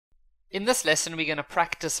In this lesson, we're going to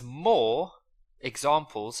practice more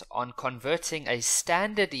examples on converting a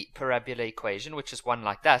standard parabola equation, which is one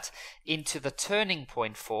like that, into the turning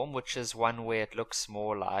point form, which is one where it looks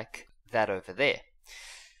more like that over there.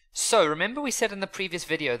 So remember we said in the previous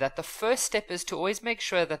video that the first step is to always make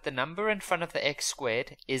sure that the number in front of the x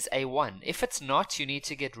squared is a 1. If it's not, you need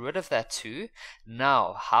to get rid of that 2.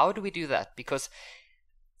 Now, how do we do that? Because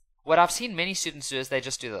what I've seen many students do is they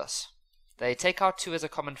just do this. They take out 2 as a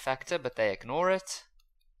common factor, but they ignore it,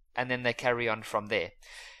 and then they carry on from there.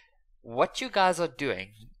 What you guys are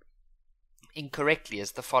doing incorrectly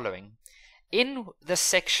is the following. In the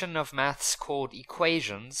section of maths called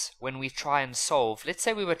equations, when we try and solve, let's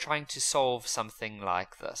say we were trying to solve something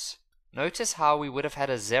like this. Notice how we would have had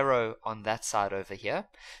a 0 on that side over here.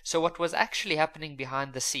 So what was actually happening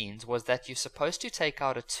behind the scenes was that you're supposed to take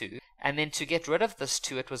out a 2, and then to get rid of this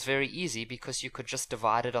 2, it was very easy because you could just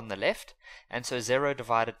divide it on the left. And so 0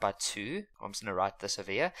 divided by 2, I'm just going to write this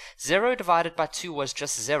over here. 0 divided by 2 was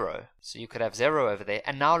just 0. So you could have 0 over there.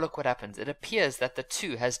 And now look what happens. It appears that the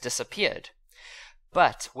 2 has disappeared.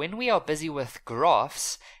 But when we are busy with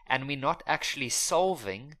graphs and we're not actually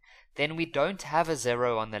solving, then we don't have a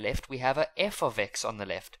 0 on the left, we have a f of x on the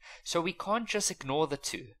left. So we can't just ignore the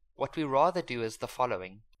 2. What we rather do is the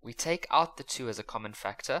following. We take out the 2 as a common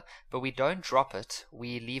factor, but we don't drop it,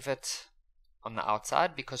 we leave it on the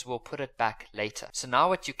outside because we'll put it back later. So now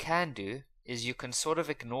what you can do is you can sort of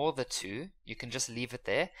ignore the 2, you can just leave it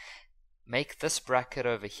there, make this bracket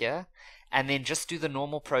over here, and then just do the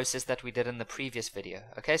normal process that we did in the previous video.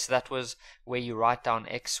 Okay, so that was where you write down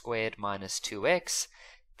x squared minus 2x,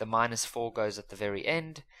 the minus 4 goes at the very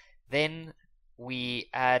end, then we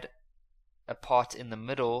add a part in the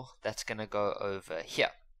middle that's going to go over here.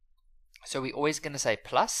 So we're always going to say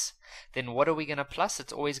plus, then what are we going to plus?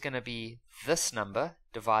 It's always going to be this number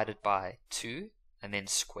divided by 2 and then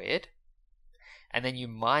squared, and then you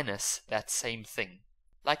minus that same thing,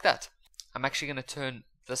 like that. I'm actually going to turn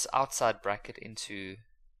this outside bracket into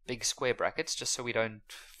big square brackets just so we don't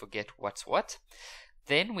forget what's what.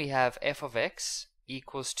 Then we have f of x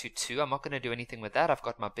equals to 2. I'm not going to do anything with that. I've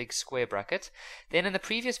got my big square bracket. Then in the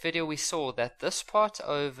previous video we saw that this part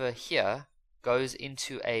over here goes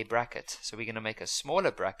into a bracket. So we're going to make a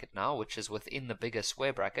smaller bracket now, which is within the bigger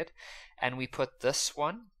square bracket. And we put this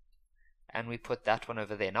one and we put that one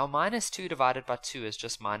over there. Now minus 2 divided by 2 is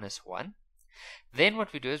just minus 1. Then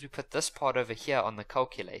what we do is we put this part over here on the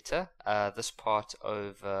calculator, this part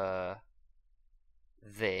over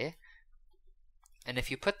there. And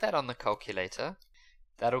if you put that on the calculator,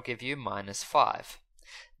 that'll give you minus 5.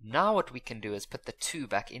 Now what we can do is put the 2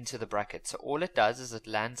 back into the bracket. So all it does is it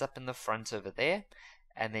lands up in the front over there,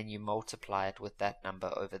 and then you multiply it with that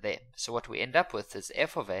number over there. So what we end up with is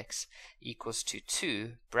f of x equals to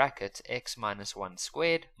 2 bracket x minus 1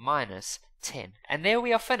 squared minus 10. And there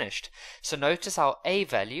we are finished. So notice our a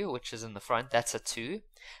value, which is in the front, that's a 2.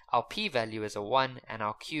 Our p value is a 1, and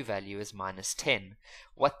our q value is minus 10.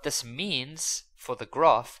 What this means for the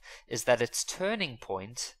graph is that its turning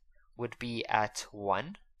point would be at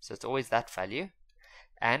 1, so it's always that value,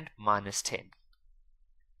 and minus 10.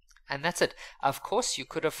 And that's it. Of course, you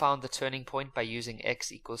could have found the turning point by using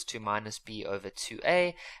x equals to minus b over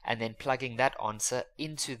 2a, and then plugging that answer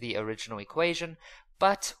into the original equation,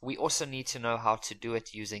 but we also need to know how to do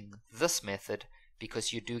it using this method,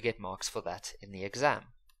 because you do get marks for that in the exam.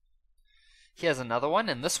 Here's another one,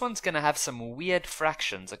 and this one's going to have some weird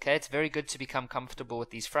fractions, okay? It's very good to become comfortable with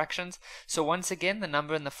these fractions. So once again, the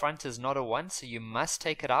number in the front is not a 1, so you must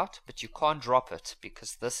take it out, but you can't drop it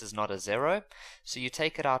because this is not a 0. So you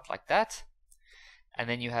take it out like that, and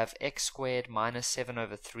then you have x squared minus 7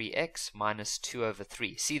 over 3x minus 2 over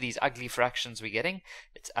 3. See these ugly fractions we're getting?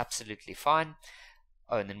 It's absolutely fine.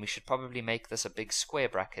 Oh, and then we should probably make this a big square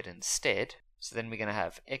bracket instead. So then we're going to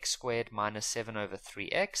have x squared minus 7 over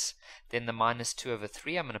 3x, then the minus 2 over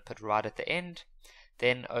 3 I'm going to put right at the end.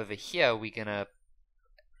 Then over here we're going to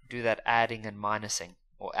do that adding and minusing,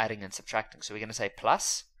 or adding and subtracting. So we're going to say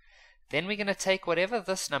plus, then we're going to take whatever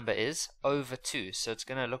this number is over 2. So it's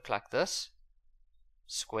going to look like this,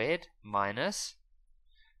 squared minus,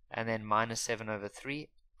 and then minus 7 over 3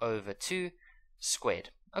 over 2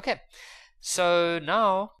 squared. Okay, so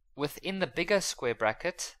now within the bigger square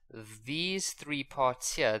bracket, these 3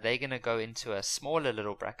 parts here, they're going to go into a smaller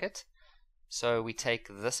little bracket. So we take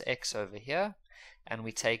this x over here, and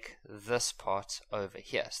we take this part over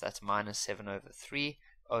here. So that's minus 7 over 3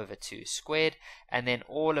 over 2 squared, and then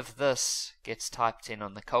all of this gets typed in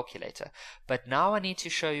on the calculator. But now I need to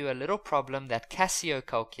show you a little problem that Casio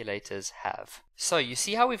calculators have. So you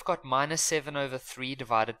see how we've got minus 7 over 3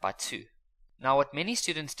 divided by 2. Now what many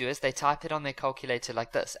students do is they type it on their calculator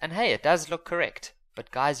like this, and hey, it does look correct.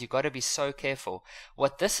 But guys, you've got to be so careful.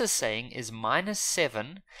 What this is saying is minus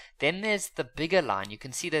 7, then there's the bigger line. You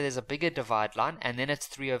can see that there's a bigger divide line, and then it's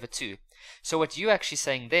 3 over 2. So what you're actually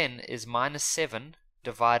saying then is minus 7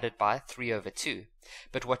 divided by 3 over 2.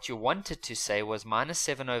 But what you wanted to say was minus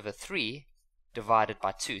 7 over 3 divided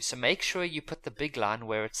by 2. So make sure you put the big line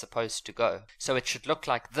where it's supposed to go. So it should look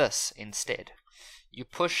like this instead. You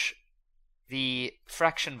push the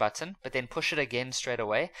fraction button, but then push it again straight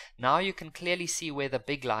away. Now you can clearly see where the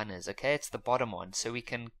big line is, okay? It's the bottom one. So we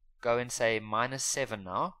can go and say minus 7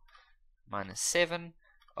 now. Minus 7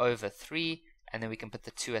 over 3, and then we can put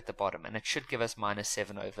the 2 at the bottom, and it should give us minus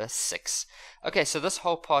 7 over 6. Okay, so this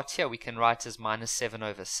whole part here we can write as minus 7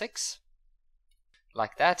 over 6,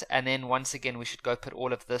 like that, and then once again we should go put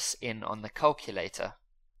all of this in on the calculator.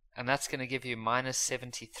 And that's going to give you minus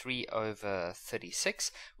 73 over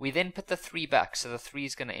 36. We then put the 3 back, so the 3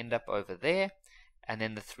 is going to end up over there, and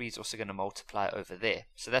then the 3 is also going to multiply over there.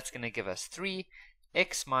 So that's going to give us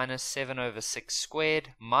 3x minus 7 over 6 squared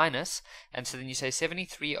minus, and so then you say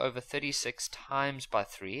 73 over 36 times by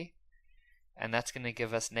 3, and that's going to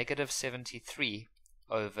give us negative 73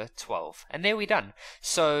 over 12. And there we're done.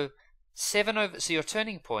 So so your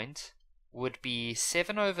turning point would be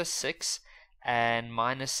 7 over 6 and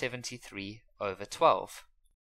minus 73 over 12.